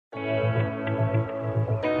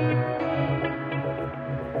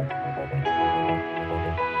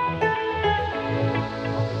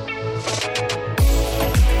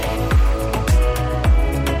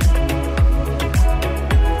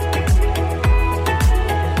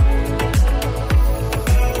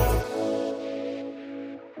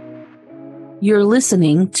You're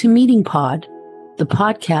listening to Meeting Pod, the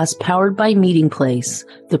podcast powered by Meeting Place,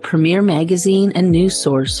 the premier magazine and news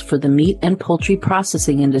source for the meat and poultry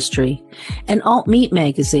processing industry, and Alt Meat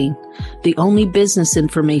Magazine, the only business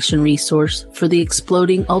information resource for the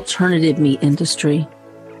exploding alternative meat industry.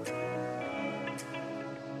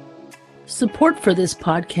 Support for this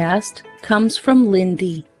podcast comes from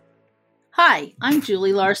Lindy. Hi, I'm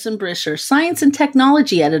Julie Larson Brisher, Science and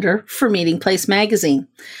Technology Editor for Meeting Place Magazine.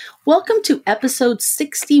 Welcome to episode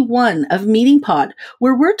 61 of Meeting Pod,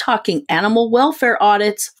 where we're talking animal welfare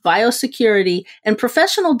audits, biosecurity, and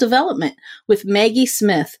professional development with Maggie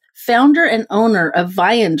Smith, founder and owner of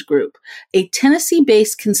Viand Group, a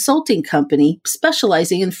Tennessee-based consulting company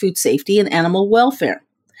specializing in food safety and animal welfare.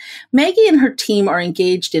 Maggie and her team are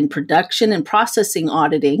engaged in production and processing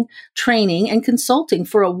auditing, training, and consulting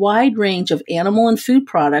for a wide range of animal and food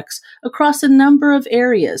products across a number of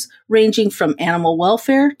areas, ranging from animal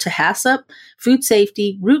welfare to HACCP, food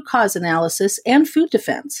safety, root cause analysis, and food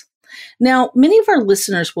defense. Now, many of our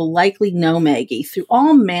listeners will likely know Maggie through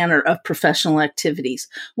all manner of professional activities,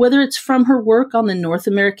 whether it's from her work on the North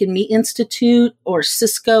American Meat Institute or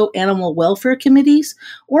Cisco Animal Welfare Committees,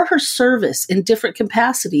 or her service in different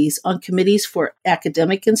capacities on committees for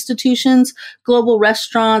academic institutions, global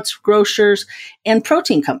restaurants, grocers, and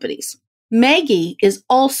protein companies. Maggie is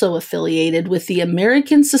also affiliated with the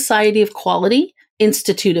American Society of Quality,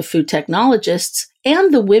 Institute of Food Technologists,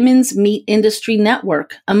 and the Women's Meat Industry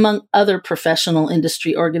Network, among other professional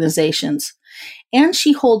industry organizations. And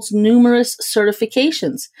she holds numerous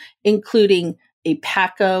certifications, including a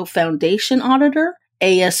PACO Foundation Auditor,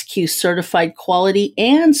 ASQ Certified Quality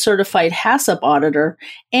and Certified HACCP Auditor,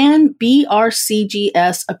 and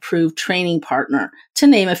BRCGS Approved Training Partner, to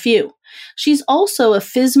name a few. She's also a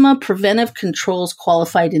FSMA Preventive Controls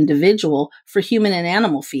Qualified Individual for Human and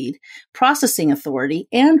Animal Feed, Processing Authority,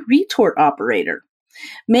 and Retort Operator.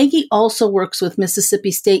 Maggie also works with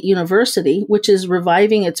Mississippi State University, which is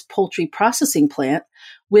reviving its poultry processing plant,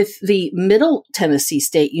 with the Middle Tennessee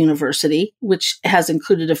State University, which has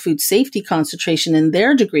included a food safety concentration in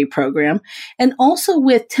their degree program, and also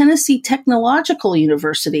with Tennessee Technological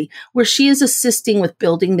University, where she is assisting with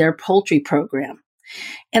building their poultry program.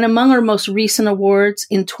 And among her most recent awards,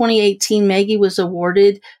 in 2018, Maggie was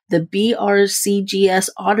awarded the BRCGS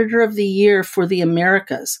Auditor of the Year for the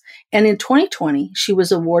Americas. And in 2020, she was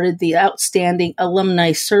awarded the Outstanding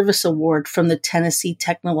Alumni Service Award from the Tennessee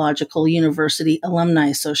Technological University Alumni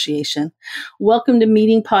Association. Welcome to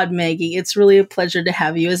Meeting Pod, Maggie. It's really a pleasure to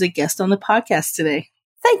have you as a guest on the podcast today.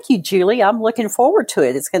 Thank you, Julie. I'm looking forward to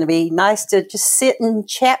it. It's going to be nice to just sit and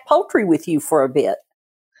chat poultry with you for a bit.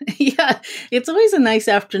 Yeah, it's always a nice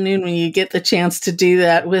afternoon when you get the chance to do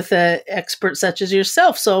that with an expert such as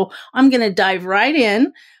yourself. So I'm going to dive right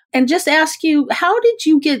in and just ask you, how did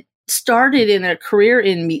you get started in a career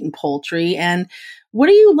in meat and poultry? And what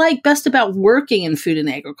do you like best about working in food and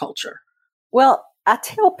agriculture? Well, I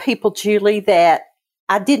tell people, Julie, that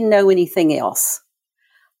I didn't know anything else.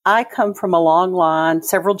 I come from a long line,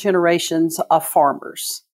 several generations of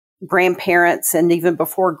farmers, grandparents, and even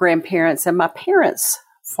before grandparents, and my parents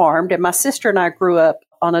farmed, and my sister and I grew up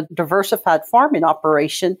on a diversified farming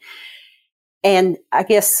operation. And I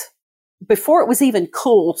guess before it was even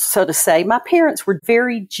cool, so to say, my parents were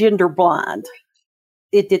very gender blind.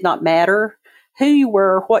 It did not matter who you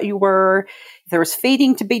were, what you were. There was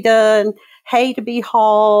feeding to be done, hay to be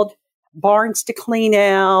hauled, barns to clean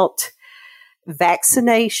out,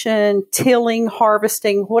 vaccination, tilling,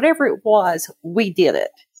 harvesting, whatever it was, we did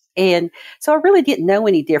it. And so I really didn't know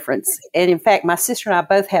any difference. And in fact, my sister and I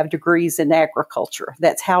both have degrees in agriculture.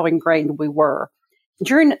 That's how ingrained we were.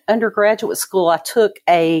 During undergraduate school, I took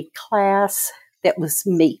a class that was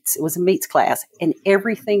meats. It was a meats class, and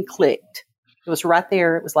everything clicked. It was right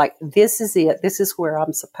there. It was like, this is it. This is where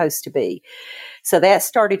I'm supposed to be. So that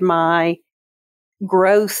started my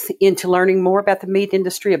growth into learning more about the meat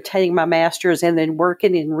industry, obtaining my master's, and then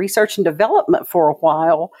working in research and development for a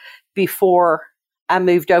while before I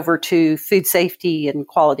moved over to food safety and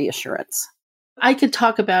quality assurance. I could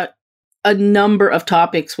talk about a number of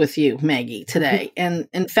topics with you, Maggie, today. And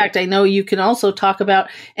in fact, I know you can also talk about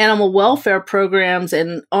animal welfare programs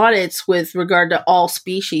and audits with regard to all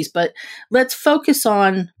species, but let's focus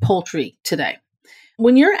on poultry today.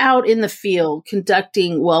 When you're out in the field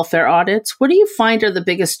conducting welfare audits, what do you find are the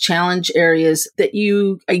biggest challenge areas that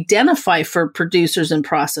you identify for producers and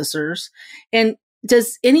processors? And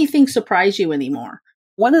does anything surprise you anymore?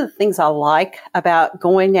 One of the things I like about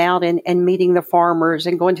going out and meeting the farmers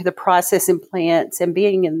and going to the processing plants and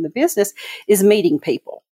being in the business is meeting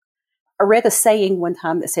people. I read a saying one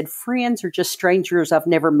time that said, friends are just strangers I've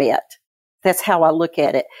never met. That's how I look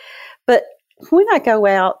at it. But when I go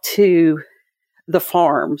out to the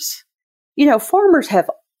farms, farmers have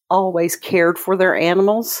always cared for their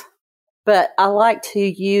animals, but I like to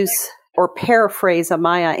use or paraphrase a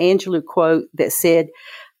Maya Angelou quote that said,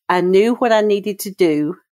 "I knew what I needed to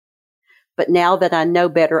do, but now that I know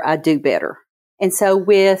better, I do better." And so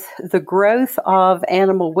with the growth of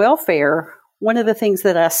animal welfare, one of the things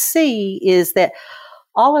that I see is that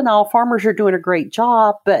all in all, farmers are doing a great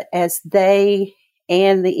job, but as they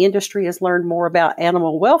and the industry has learned more about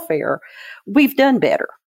animal welfare, we've done better.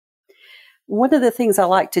 One of the things I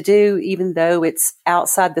like to do, even though it's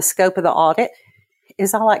outside the scope of the audit,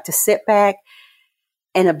 is I like to sit back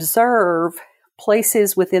and observe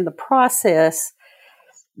places within the process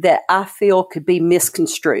that I feel could be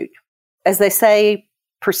misconstrued. As they say,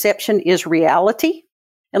 perception is reality.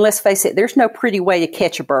 And let's face it, there's no pretty way to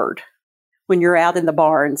catch a bird when you're out in the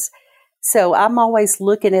barns. So I'm always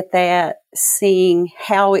looking at that, seeing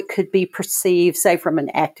how it could be perceived, say, from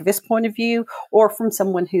an activist point of view or from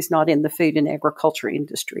someone who's not in the food and agriculture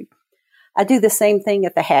industry. I do the same thing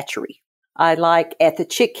at the hatchery. I like at the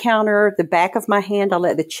chick counter, the back of my hand, I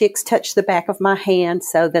let the chicks touch the back of my hand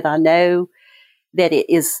so that I know that it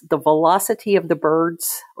is the velocity of the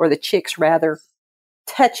birds, or the chicks rather,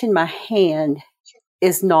 touching my hand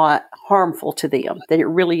is not harmful to them, that it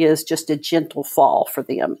really is just a gentle fall for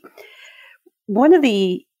them. One of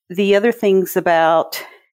the other things about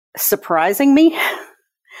surprising me,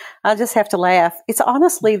 I just have to laugh, it's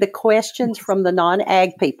honestly the questions from the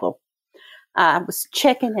non-ag people. I was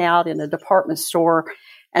checking out in a department store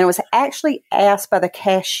and I was actually asked by the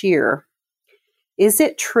cashier, "Is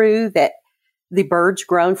it true that the birds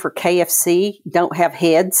grown for KFC don't have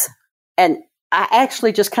heads?" And I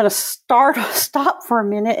actually just kind of stopped for a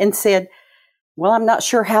minute and said, "Well, I'm not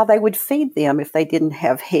sure how they would feed them if they didn't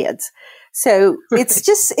have heads." So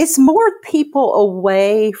it's more people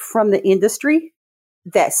away from the industry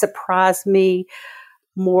that surprise me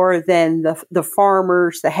more than the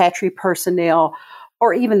farmers, the hatchery personnel,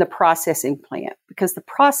 or even the processing plant. Because the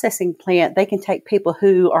processing plant, they can take people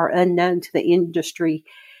who are unknown to the industry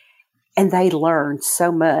and they learn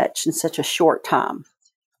so much in such a short time.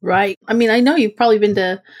 Right. I mean, I know you've probably been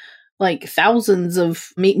to like thousands of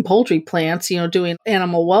meat and poultry plants, doing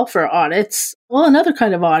animal welfare audits. Well, another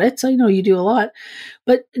kind of audits. I know you do a lot.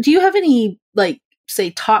 But do you have any, say,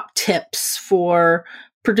 top tips for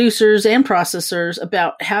producers and processors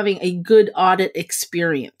about having a good audit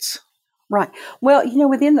experience? Right. Well,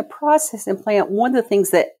 within the processing plant, one of the things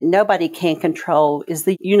that nobody can control is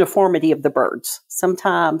the uniformity of the birds.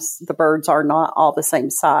 Sometimes the birds are not all the same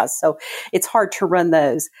size, so it's hard to run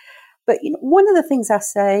those. But one of the things I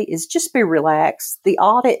say is just be relaxed. The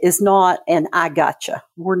audit is not an I gotcha.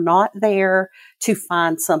 We're not there to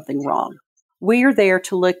find something wrong. We are there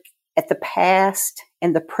to look at the past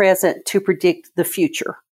and the present to predict the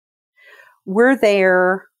future. We're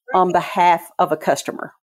there on behalf of a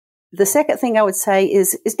customer. The second thing I would say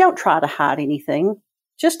is don't try to hide anything.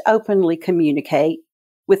 Just openly communicate.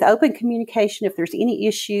 With open communication, if there's any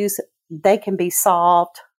issues, they can be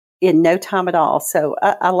solved in no time at all. So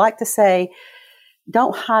I like to say,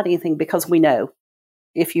 don't hide anything because we know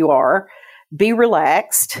if you are. Be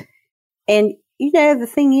relaxed. And, the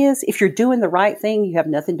thing is, if you're doing the right thing, you have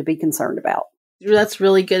nothing to be concerned about. That's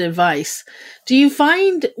really good advice. Do you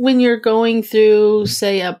find when you're going through,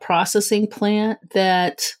 say, a processing plant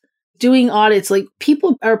that doing audits, like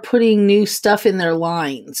people are putting new stuff in their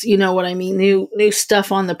lines, you know what I mean? New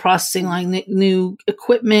stuff on the processing line, new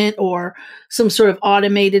equipment or some sort of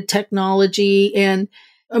automated technology. And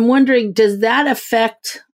I'm wondering, does that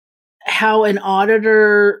affect how an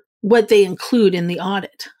auditor, what they include in the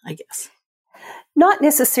audit, I guess? Not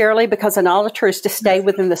necessarily, because an auditor is to stay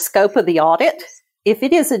within the scope of the audit. If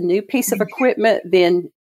it is a new piece of equipment,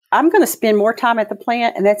 then I'm going to spend more time at the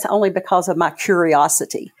plant, and that's only because of my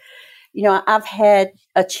curiosity. I've had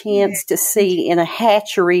a chance to see in a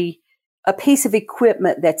hatchery a piece of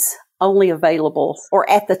equipment that's only available, or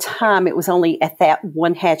at the time it was only at that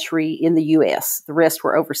one hatchery in the U.S. The rest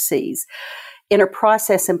were overseas. In a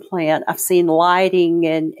processing plant, I've seen lighting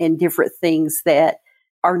and different things that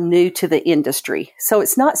are new to the industry. So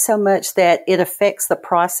it's not so much that it affects the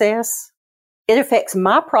process. It affects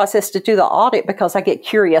my process to do the audit because I get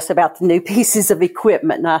curious about the new pieces of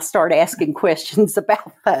equipment and I start asking questions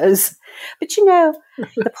about those. But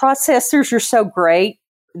the processors are so great.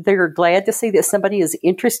 They're glad to see that somebody is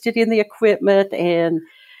interested in the equipment and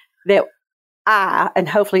that I, and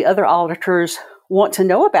hopefully other auditors, want to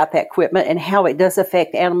know about that equipment and how it does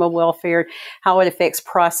affect animal welfare, how it affects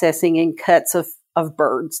processing and cuts of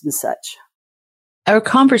birds and such. Our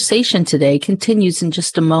conversation today continues in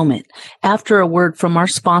just a moment after a word from our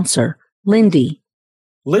sponsor, Lindy.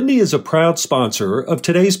 Linde is a proud sponsor of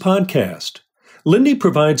today's podcast. Linde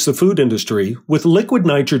provides the food industry with liquid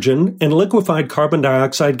nitrogen and liquefied carbon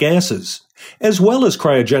dioxide gases, as well as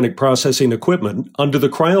cryogenic processing equipment under the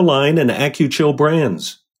Cryoline and AccuChill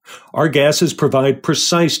brands. Our gases provide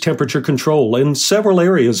precise temperature control in several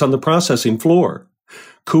areas on the processing floor.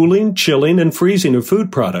 Cooling, chilling, and freezing of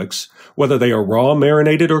food products, whether they are raw,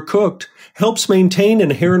 marinated, or cooked, helps maintain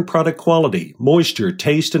inherent product quality, moisture,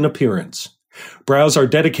 taste, and appearance. Browse our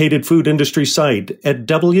dedicated food industry site at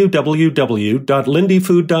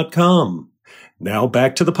www.lindefood.com. Now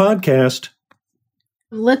back to the podcast.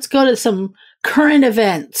 Let's go to some current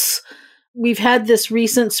events. We've had this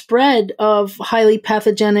recent spread of highly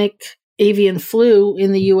pathogenic avian flu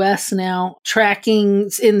in the U.S. now, tracking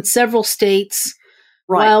in several states,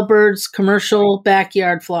 right. Wild birds, commercial,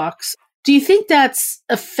 backyard flocks. Do you think that's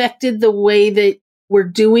affected the way that we're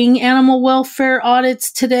doing animal welfare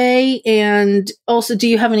audits today? And also, do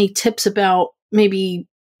you have any tips about maybe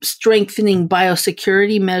strengthening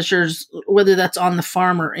biosecurity measures, whether that's on the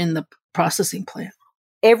farm or in the processing plant?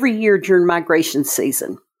 Every year during migration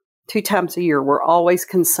season, 2 times a year, we're always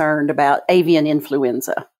concerned about avian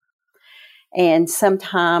influenza. And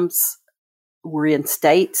sometimes we're in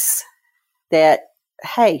states that,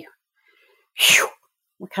 hey,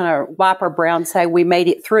 we kind of wipe our brow and say we made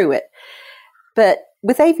it through it. But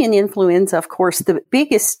with avian influenza, of course, the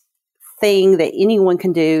biggest thing that anyone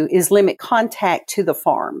can do is limit contact to the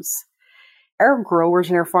farms. Our growers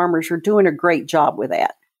and our farmers are doing a great job with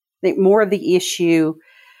that. I think more of the issue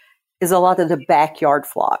is a lot of the backyard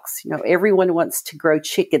flocks. You know, everyone wants to grow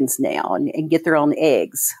chickens now and get their own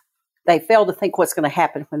eggs. They fail to think what's going to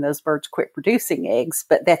happen when those birds quit producing eggs,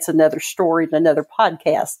 but that's another story and another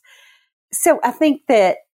podcast. So I think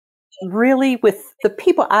that really with the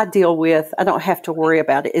people I deal with, I don't have to worry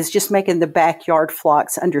about it. It's just making the backyard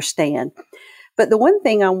flocks understand. But the one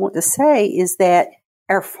thing I want to say is that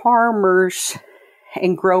our farmers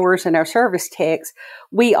and growers and our service techs,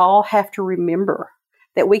 we all have to remember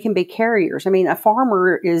that we can be carriers. I mean, a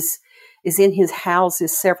farmer is in his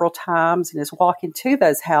houses several times and is walking to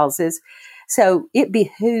those houses. So it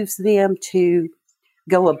behooves them to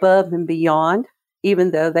go above and beyond,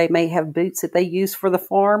 even though they may have boots that they use for the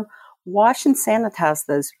farm. Wash and sanitize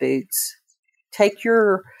those boots. Take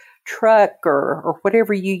your truck or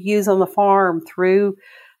whatever you use on the farm through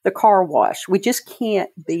the car wash. We just can't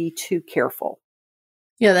be too careful.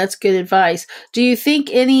 Yeah, that's good advice. Do you think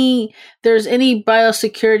there's any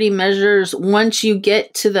biosecurity measures once you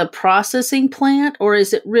get to the processing plant, or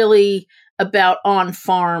is it really about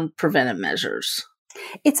on-farm preventive measures?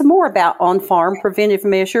 It's more about on-farm preventive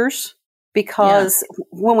measures because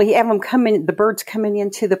when we have them the birds coming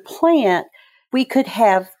into the plant, we could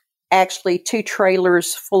have actually 2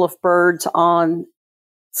 trailers full of birds on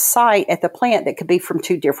site at the plant that could be from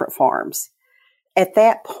 2 different farms. At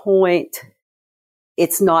that point,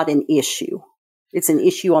 it's not an issue. It's an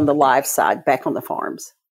issue on the live side, back on the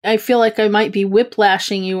farms. I feel like I might be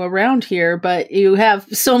whiplashing you around here, but you have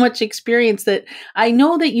so much experience that I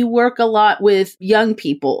know that you work a lot with young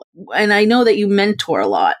people, and I know that you mentor a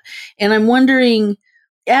lot. And I'm wondering,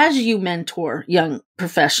 as you mentor young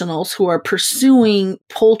professionals who are pursuing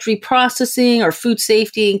poultry processing or food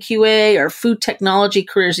safety and QA or food technology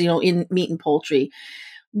careers, in meat and poultry,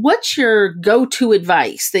 what's your go-to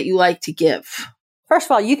advice that you like to give? First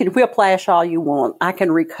of all, you can whiplash all you want. I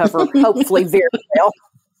can recover hopefully very well.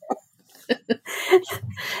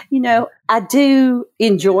 I do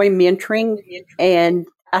enjoy mentoring, and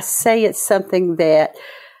I say it's something that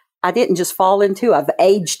I didn't just fall into, I've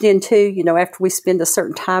aged into. After we spend a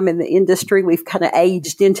certain time in the industry, we've kind of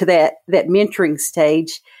aged into that mentoring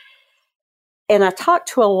stage. And I talk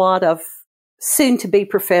to a lot of soon-to-be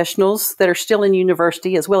professionals that are still in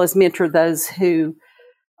university, as well as mentor those who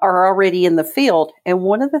are already in the field. And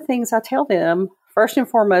one of the things I tell them, first and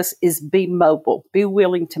foremost, is be mobile, be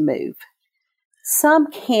willing to move. Some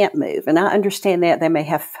can't move, and I understand that. They may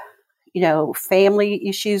have, family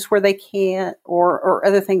issues where they can't or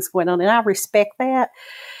other things going on, and I respect that.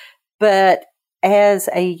 But as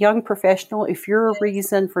a young professional, if your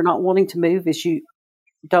reason for not wanting to move is you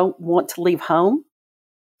don't want to leave home,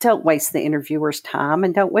 don't waste the interviewer's time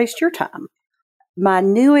and don't waste your time. My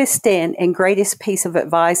newest and greatest piece of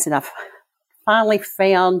advice, and I've finally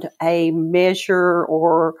found a measure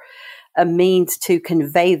or a means to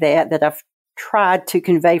convey that I've tried to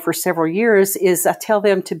convey for several years, is I tell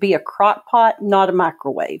them to be a crock pot, not a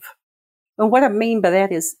microwave. And what I mean by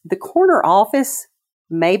that is the corner office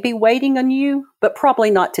may be waiting on you, but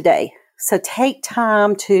probably not today. So take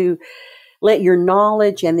time to let your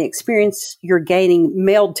knowledge and the experience you're gaining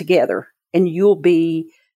meld together, and you'll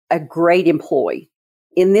be a great employee.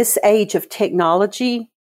 In this age of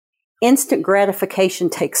technology, instant gratification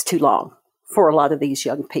takes too long for a lot of these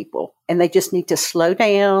young people. And they just need to slow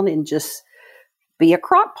down and just be a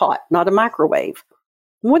crock pot, not a microwave.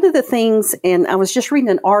 One of the things, and I was just reading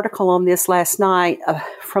an article on this last night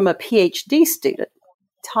from a PhD student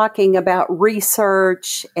talking about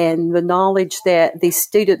research and the knowledge that these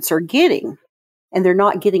students are getting, and they're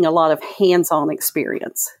not getting a lot of hands-on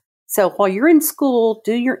experience. So while you're in school,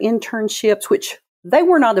 do your internships, which they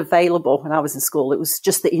were not available when I was in school. It was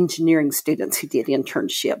just the engineering students who did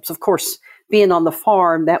internships. Of course, being on the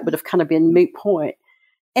farm, that would have kind of been moot point.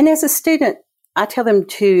 And as a student, I tell them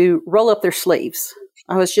to roll up their sleeves.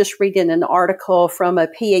 I was just reading an article from a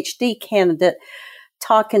PhD candidate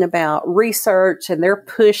talking about research and their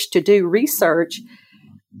push to do research,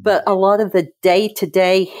 but a lot of the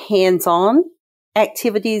day-to-day hands-on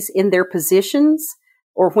activities in their positions,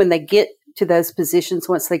 or when they get to those positions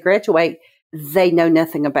once they graduate, they know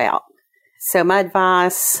nothing about. So my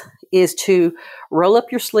advice is to roll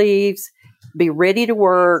up your sleeves, be ready to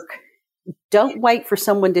work. Don't wait for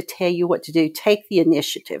someone to tell you what to do. Take the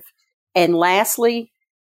initiative. And lastly,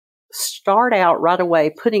 start out right away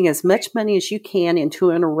putting as much money as you can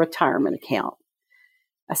into a retirement account.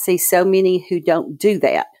 I see so many who don't do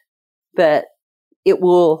that, but it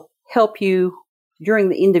will help you during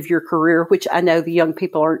the end of your career, which I know the young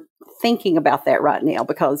people aren't thinking about that right now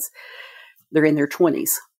because they're in their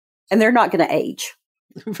 20s and they're not going to age.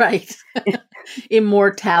 Right.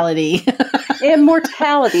 Immortality.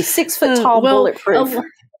 Immortality. 6 foot tall, bulletproof.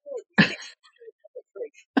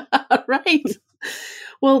 Right.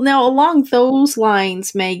 Well, now along those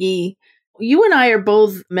lines, Maggie, you and I are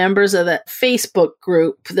both members of that Facebook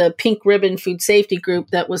group, the Pink Ribbon Food Safety Group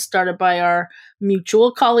that was started by our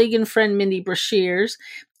mutual colleague and friend, Mindy Brashears.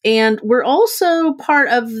 And we're also part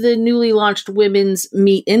of the newly launched Women's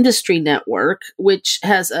Meat Industry Network, which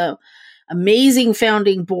has a amazing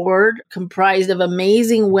founding board comprised of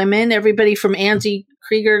amazing women, everybody from Angie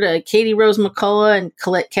Krieger to Katie Rose McCullough and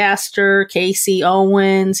Colette Castor, Casey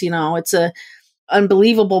Owens. It's a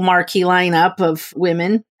unbelievable marquee lineup of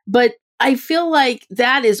women. But I feel like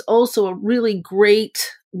that is also a really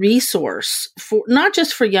great resource for not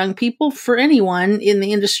just for young people, for anyone in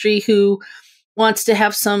the industry who wants to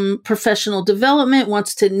have some professional development,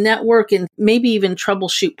 wants to network and maybe even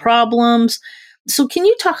troubleshoot problems. So can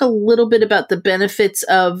you talk a little bit about the benefits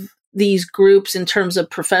of these groups in terms of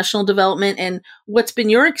professional development and what's been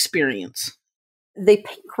your experience? The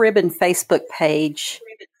Pink Ribbon Facebook page,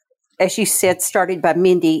 as you said, started by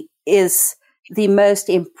Mindy, is the most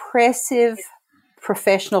impressive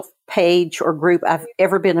professional page or group I've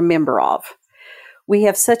ever been a member of. We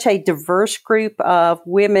have such a diverse group of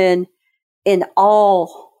women in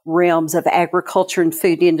all realms of agriculture and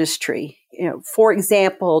food industry. For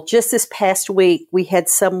example, just this past week, we had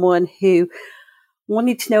someone who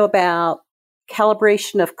wanted to know about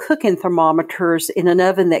calibration of cooking thermometers in an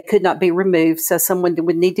oven that could not be removed, so someone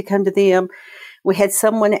would need to come to them. We had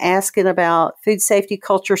someone asking about food safety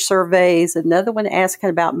culture surveys, another one asking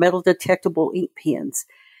about metal detectable ink pens.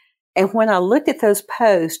 And when I looked at those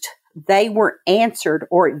posts, they were answered,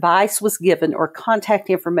 or advice was given, or contact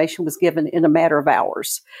information was given in a matter of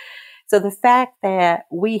hours. So the fact that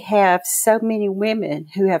we have so many women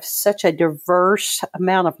who have such a diverse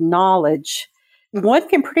amount of knowledge, one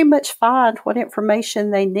can pretty much find what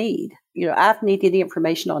information they need. I've needed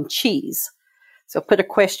information on cheese. So put a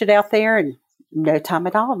question out there and no time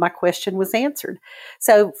at all, my question was answered.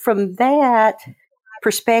 So from that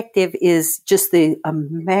perspective is just the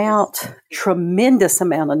tremendous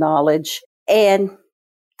amount of knowledge and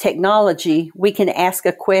technology. We can ask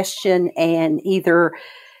a question and either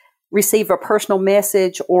receive a personal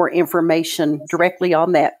message or information directly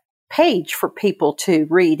on that page for people to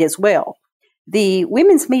read as well. The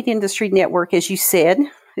Women's Meat Industry Network, as you said,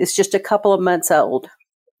 is just a couple of months old.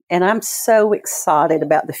 And I'm so excited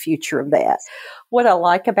about the future of that. What I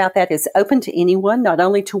like about that is open to anyone, not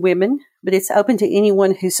only to women, but it's open to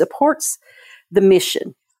anyone who supports the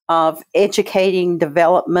mission of educating,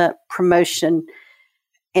 development, promotion,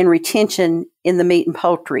 and retention in the meat and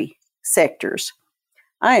poultry sectors.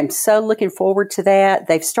 I am so looking forward to that.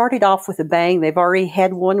 They've started off with a bang. They've already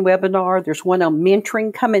had one webinar. There's one on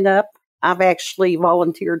mentoring coming up. I've actually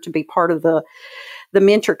volunteered to be part of the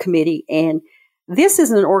mentor committee, and this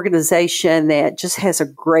is an organization that just has a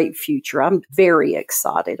great future. I'm very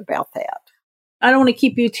excited about that. I don't want to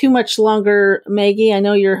keep you too much longer, Maggie. I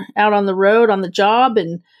know you're out on the road on the job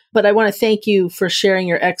and But I want to thank you for sharing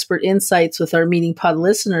your expert insights with our Meeting Pod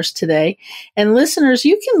listeners today. And listeners,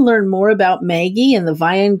 you can learn more about Maggie and the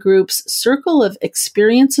Viand Group's Circle of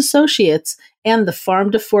Experience Associates and the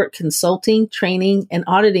Farm to Fork consulting, training, and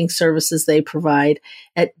auditing services they provide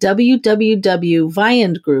at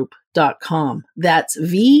www.viandgroup.com. That's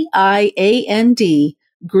VIAND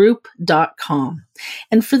group.com.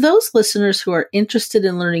 And for those listeners who are interested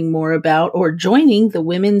in learning more about or joining the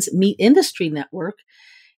Women's Meat Industry Network,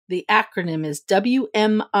 the acronym is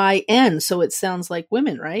WMIN, so it sounds like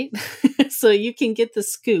women, right? So you can get the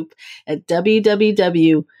scoop at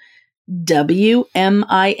www.wmin.org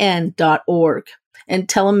and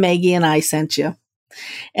tell them Maggie and I sent you.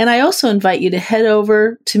 And I also invite you to head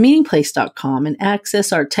over to meetingplace.com and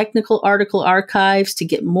access our technical article archives to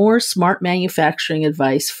get more smart manufacturing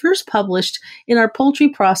advice first published in our poultry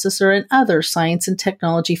processor and other science and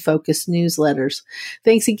technology focused newsletters.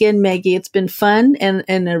 Thanks again, Maggie. It's been fun and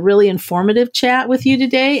a really informative chat with you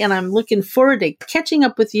today. And I'm looking forward to catching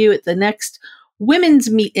up with you at the next Women's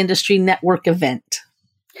Meat Industry Network event.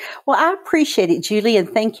 Well, I appreciate it, Julie, and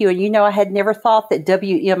thank you. And I had never thought that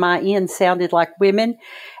WMIN sounded like women.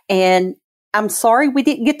 And I'm sorry we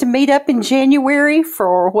didn't get to meet up in January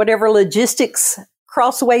for whatever logistics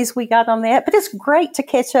crossways we got on that. But it's great to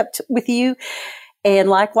catch up with you. And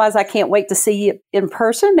likewise, I can't wait to see you in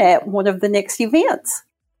person at one of the next events.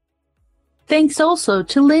 Thanks also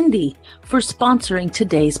to Lindy for sponsoring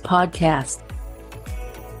today's podcast.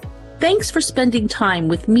 Thanks for spending time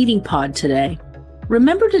with Meeting Pod today.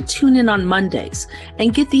 Remember to tune in on Mondays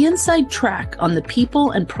and get the inside track on the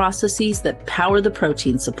people and processes that power the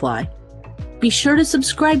protein supply. Be sure to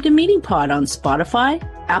subscribe to Meeting Pod on Spotify,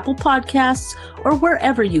 Apple Podcasts, or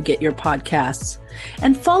wherever you get your podcasts.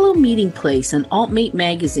 And follow Meeting Place and AltMate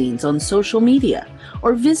magazines on social media,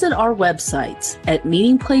 or visit our websites at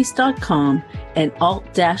meetingplace.com and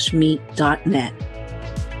alt-meet.net.